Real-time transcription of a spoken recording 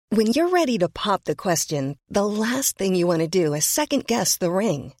When you're ready to pop the question, the last thing you want to do is second-guess the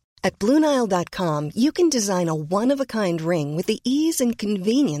ring. At BlueNile.com, you can design a one-of-a-kind ring with the ease and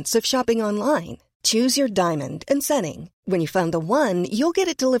convenience of shopping online. Choose your diamond and setting. When you find the one, you'll get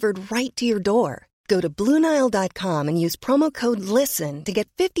it delivered right to your door. Go to BlueNile.com and use promo code LISTEN to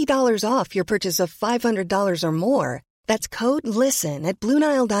get $50 off your purchase of $500 or more. That's code LISTEN at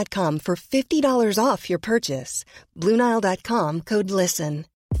BlueNile.com for $50 off your purchase. BlueNile.com, code LISTEN.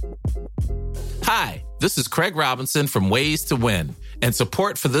 Hi, this is Craig Robinson from Ways to Win, and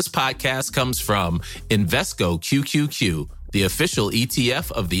support for this podcast comes from Invesco QQQ, the official ETF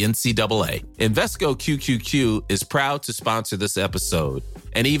of the NCAA. Invesco QQQ is proud to sponsor this episode,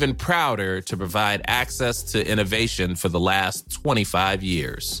 and even prouder to provide access to innovation for the last 25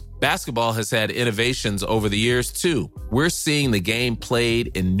 years. Basketball has had innovations over the years, too. We're seeing the game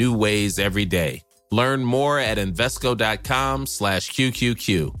played in new ways every day. Learn more at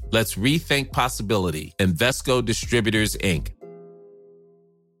Invesco.com/QQQ. Let's rethink possibility. Invesco Distributors, Inc.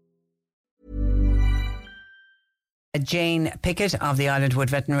 Jane Pickett of the Islandwood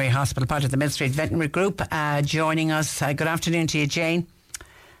Veterinary Hospital, part of the Mill Street Veterinary Group, joining us. Good afternoon to you, Jane.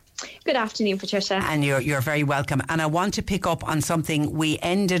 Good afternoon, Patricia. And you're very welcome. And I want to pick up on something we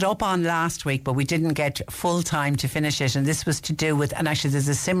ended up on last week, but we didn't get full time to finish it. And this was to do with, and actually there's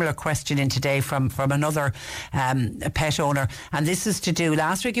a similar question in today from another pet owner. And this is to do,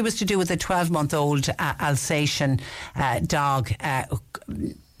 last week it was to do with a 12-month-old Alsatian dog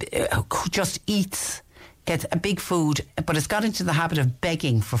who just gets a big food, but it's got into the habit of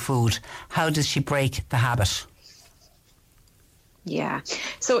begging for food. How does she break the habit? Yeah,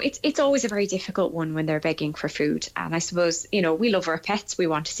 so it's always a very difficult one when they're begging for food. And I suppose, we love our pets, we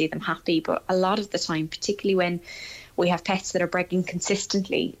want to see them happy, but a lot of the time, particularly when we have pets that are begging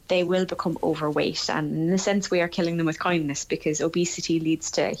consistently, they will become overweight. And in a sense, we are killing them with kindness, because obesity leads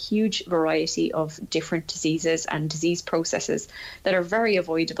to a huge variety of different diseases and disease processes that are very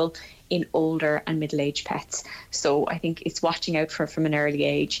avoidable in older and middle-aged pets. So I think it's watching out for from an early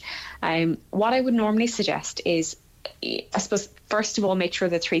age. What I would normally suggest is, I suppose, first of all, make sure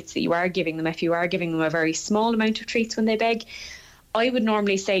the treats that you are giving them, if you are giving them a very small amount of treats when they beg, I would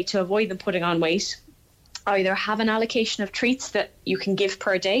normally say, to avoid them putting on weight, either have an allocation of treats that you can give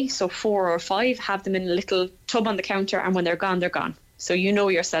per day, so 4 or 5, have them in a little tub on the counter, and when they're gone, they're gone. So you know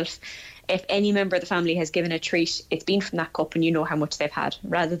yourself, if any member of the family has given a treat, it's been from that cup and you know how much they've had,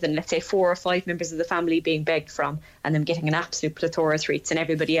 rather than, let's say, 4 or 5 members of the family being begged from and them getting an absolute plethora of treats and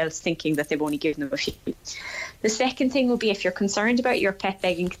everybody else thinking that they've only given them a few. The second thing will be, if you're concerned about your pet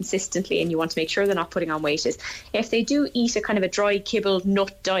begging consistently and you want to make sure they're not putting on weight, is if they do eat a kind of a dry kibble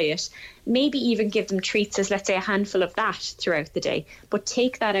nut diet, maybe even give them treats as, let's say, a handful of that throughout the day, but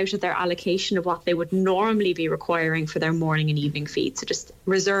take that out of their allocation of what they would normally be requiring for their morning and evening feed. So just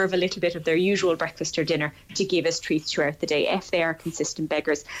reserve a little bit of their usual breakfast or dinner to give as treats throughout the day if they are consistent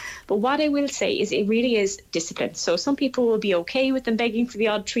beggars. But what I will say is, it really is discipline. So some people will be okay with them begging for the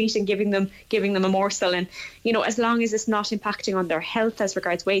odd treat and giving them a morsel, and as long as it's not impacting on their health as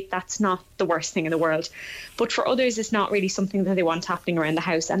regards weight, that's not the worst thing in the world. But for others, it's not really something that they want happening around the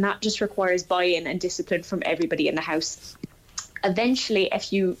house, and that just requires buy-in and discipline from everybody in the house. Eventually,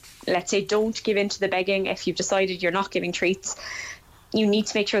 if you, let's say, don't give in to the begging, if you've decided you're not giving treats, you need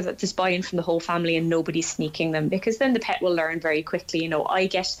to make sure that there's buy-in from the whole family and nobody's sneaking them, because then the pet will learn very quickly, I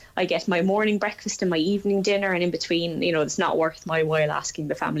get my morning breakfast and my evening dinner, and in between, it's not worth my while asking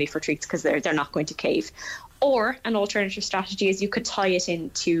the family for treats, because they're not going to cave. Or an alternative strategy is you could tie it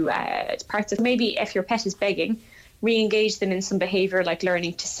into parts of, maybe if your pet is begging, re-engage them in some behaviour like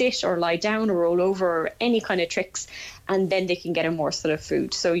learning to sit or lie down or roll over, or any kind of tricks, and then they can get a morsel of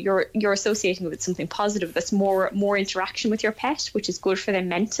food. So you're associating it with something positive that's more interaction with your pet, which is good for them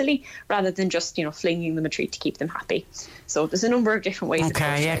mentally, rather than just flinging them a treat to keep them happy. So there's a number of different ways.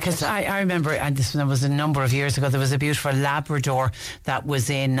 Okay, yeah, because I remember, and this was a number of years ago, there was a beautiful Labrador that was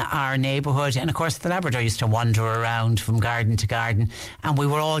in our neighbourhood, and of course the Labrador used to wander around from garden to garden, and we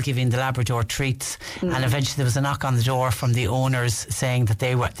were all giving the Labrador treats, and eventually there was a knock on the door from the owners saying that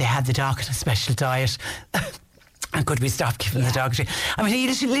they had the dog on a special diet. And could we stop giving the dog a treat? I mean, he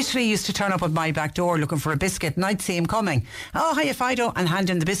literally used to turn up at my back door looking for a biscuit, and I'd see him coming. Oh, hiya, Fido, and hand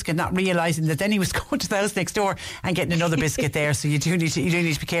him the biscuit, not realising that then he was going to the house next door and getting another biscuit there. So you do need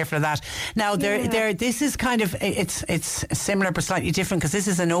to be careful of that. Now, this is kind of, it's similar but slightly different, because this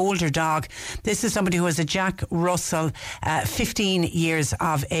is an older dog. This is somebody who has a Jack Russell, 15 years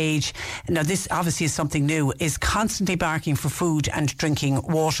of age. Now, this obviously is something new, is constantly barking for food and drinking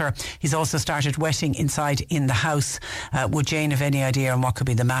water. He's also started wetting inside in the house. Would Jane have any idea on what could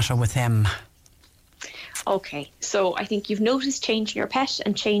be the matter with him? Okay, so I think you've noticed change in your pet,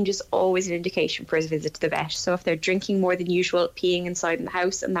 and change is always an indication for a visit to the vet. So if they're drinking more than usual, peeing inside in the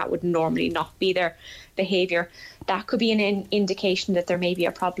house, and that would normally not be their behaviour, that could be an indication that there may be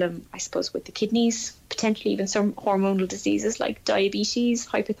a problem, I suppose, with the kidneys, potentially even some hormonal diseases like diabetes,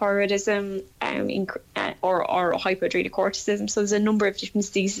 hypothyroidism, or hypoadrenocorticism. So there's a number of different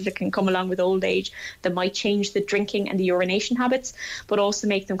diseases that can come along with old age that might change the drinking and the urination habits, but also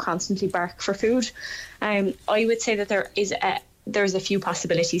make them constantly bark for food. I would say that there's a few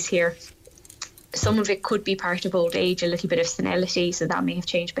possibilities here. Some of it could be part of old age, a little bit of senility, so that may have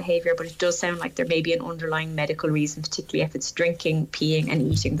changed behaviour, but it does sound like there may be an underlying medical reason, particularly if it's drinking, peeing and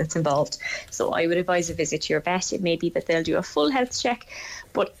eating that's involved. So I would advise a visit to your vet. It may be that they'll do a full health check,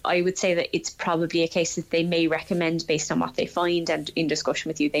 but I would say that it's probably a case that they may recommend, based on what they find and in discussion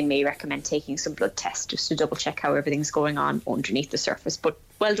with you, they may recommend taking some blood tests just to double check how everything's going on underneath the surface. But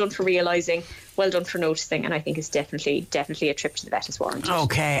well done for realising, well done for noticing, and I think it's definitely a trip to the vet is warranted.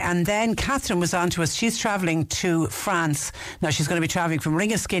 Okay, and then Catherine was on to us. She's travelling to France. Now she's going to be travelling from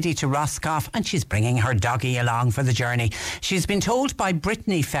Ringaskiddy to Roscoff, and she's bringing her doggy along for the journey. She's been told by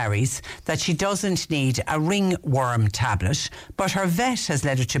Brittany Ferries that she doesn't need a ringworm tablet, but her vet has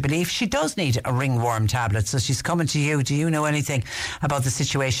led her to believe she does need a ringworm tablet. So she's coming to you. Do you know anything about the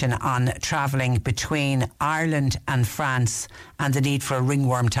situation on travelling between Ireland and France and the need for a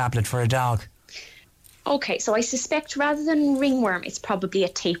ringworm tablet for a dog? Okay, so I suspect rather than ringworm, it's probably a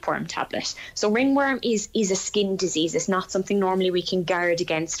tapeworm tablet. So ringworm is a skin disease. It's not something normally we can guard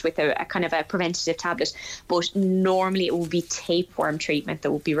against with a kind of a preventative tablet, but normally it will be tapeworm treatment that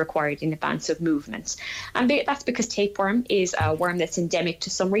will be required in advance of movement. And that's because tapeworm is a worm that's endemic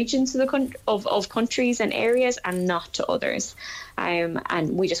to some regions of countries and areas and not to others.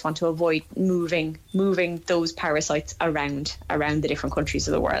 And we just want to avoid moving those parasites around the different countries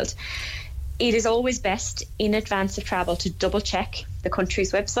of the world. It is always best in advance of travel to double check the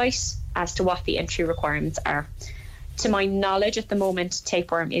country's website as to what the entry requirements are. To my knowledge at the moment,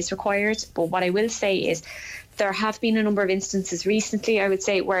 tapeworm is required, but what I will say is there have been a number of instances recently, I would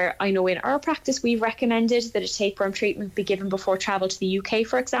say, where I know in our practice we've recommended that a tapeworm treatment be given before travel to the UK,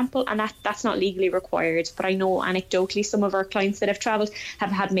 for example, and that's not legally required. But I know anecdotally some of our clients that have travelled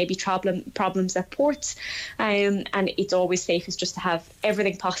have had maybe problems at ports, and it's always safest just to have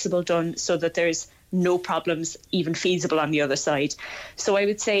everything possible done so that there's no problems even feasible on the other side. So I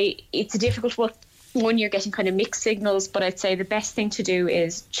would say it's a difficult one. You're getting kind of mixed signals, but I'd say the best thing to do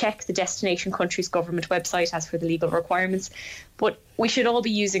is check the destination country's government website as for the legal requirements. But we should all be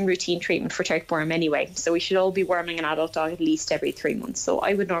using routine treatment for tapeworm anyway, so we should all be worming an adult dog at least every 3 months. So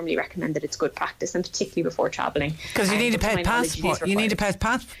I would normally recommend that it's good practice, and particularly before travelling. Because you need a pet passport. You need a pet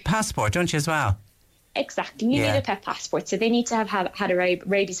passport, don't you, as well? Exactly. You need a pet passport. So they need to have had a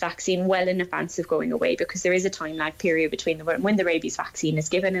rabies vaccine well in advance of going away, because there is a time lag period between when the rabies vaccine is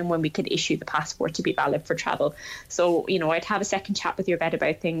given and when we could issue the passport to be valid for travel. So, I'd have a second chat with your vet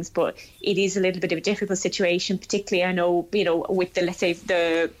about things, but it is a little bit of a difficult situation, particularly I know, with the, let's say,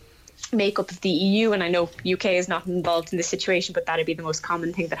 the makeup of the EU, and I know UK is not involved in this situation, but that'd be the most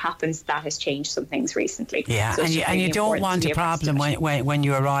common thing that happens. That has changed some things recently. Yeah, so and you don't want a problem when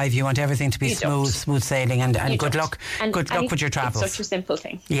you arrive. You want everything to be smooth sailing, and good luck. Good luck with your travels. It's such a simple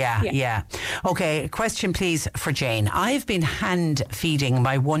thing. Yeah. Okay, question please for Jane. I've been hand feeding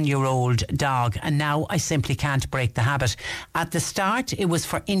my 1-year-old dog, and now I simply can't break the habit. At the start it was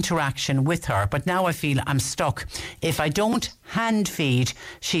for interaction with her, but now I feel I'm stuck. If I don't hand feed,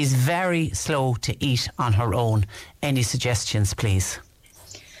 she's very slow to eat on her own. Any suggestions, please?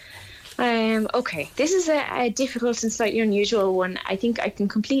 Okay, this is a difficult and slightly unusual one. I think I can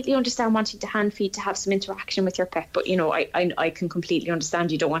completely understand wanting to hand feed to have some interaction with your pet, but I can completely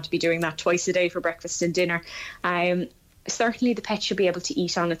understand you don't want to be doing that twice a day for breakfast and dinner. Certainly the pet should be able to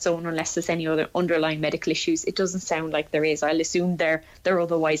eat on its own unless there's any other underlying medical issues. It doesn't sound like there is. I'll assume they're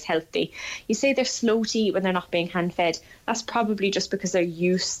otherwise healthy. You say they're slow to eat when they're not being hand fed. That's probably just because they're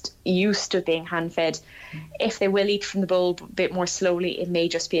used to being hand fed. If they will eat from the bowl a bit more slowly, it may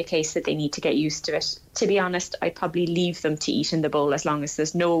just be a case that they need to get used to it. To be honest, I'd probably leave them to eat in the bowl as long as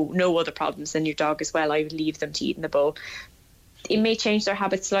there's no other problems in your dog as well. I would leave them to eat in the bowl. It may change their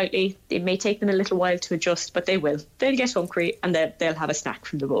habits slightly. It may take them a little while to adjust, but they will. They'll get hungry and they'll have a snack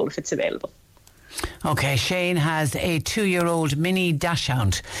from the bowl if it's available. Okay, Shane has a 2-year-old mini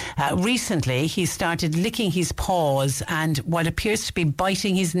dachshund. Recently, he started licking his paws and what appears to be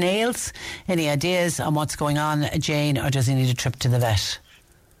biting his nails. Any ideas on what's going on, Jane, or does he need a trip to the vet?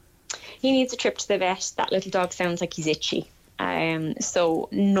 He needs a trip to the vet. That little dog sounds like he's itchy. So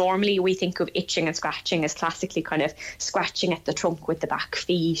normally we think of itching and scratching as classically kind of scratching at the trunk with the back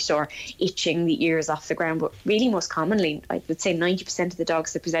feet or itching the ears off the ground. But really most commonly, I would say 90% of the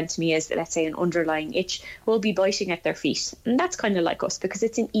dogs that present to me as, let's say, an underlying itch will be biting at their feet. And that's kind of like us because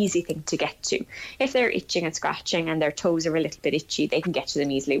it's an easy thing to get to. If they're itching and scratching and their toes are a little bit itchy, they can get to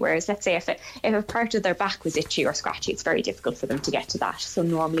them easily. Whereas let's say if a part of their back was itchy or scratchy, it's very difficult for them to get to that. So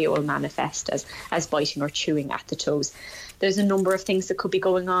normally it will manifest as biting or chewing at the toes. There's a number of things that could be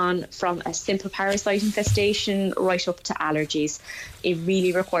going on, from a simple parasite infestation right up to allergies. It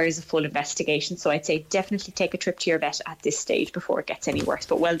really requires a full investigation. So I'd say definitely take a trip to your vet at this stage before it gets any worse.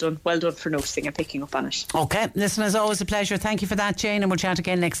 But well done for noticing and picking up on it. Okay, listen, as always, a pleasure. Thank you for that, Jane, and we'll chat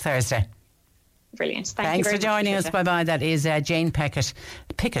again next Thursday. Brilliant. Thanks for joining us. Bye-bye. That is Jane Pickett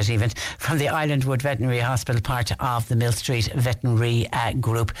even, from the Islandwood Veterinary Hospital, part of the Mill Street Veterinary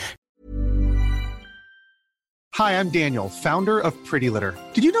Group. Hi, I'm Daniel, founder of Pretty Litter.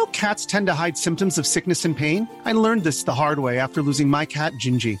 Did you know cats tend to hide symptoms of sickness and pain? I learned this the hard way after losing my cat,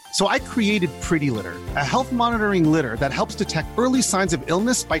 Gingy. So I created Pretty Litter, a health monitoring litter that helps detect early signs of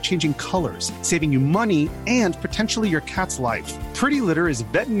illness by changing colors, saving you money and potentially your cat's life. Pretty Litter is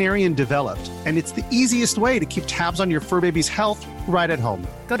veterinarian developed, and it's the easiest way to keep tabs on your fur baby's health right at home.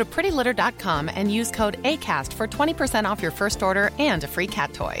 Go to prettylitter.com and use code ACAST for 20% off your first order and a free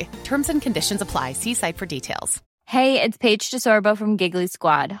cat toy. Terms and conditions apply. See site for details. Hey, it's Paige DeSorbo from Giggly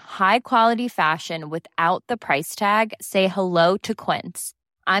Squad. High quality fashion without the price tag. Say hello to Quince.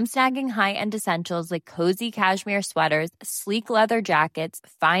 I'm snagging high-end essentials like cozy cashmere sweaters, sleek leather jackets,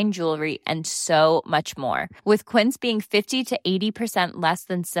 fine jewelry, and so much more. With Quince being 50 to 80% less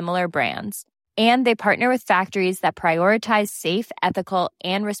than similar brands. And they partner with factories that prioritize safe, ethical,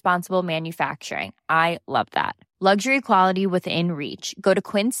 and responsible manufacturing. I love that. Luxury quality within reach. Go to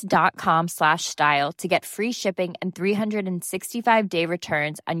quince.com/style to get free shipping and 365-day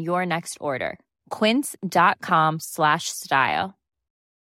returns on your next order. Quince.com/style.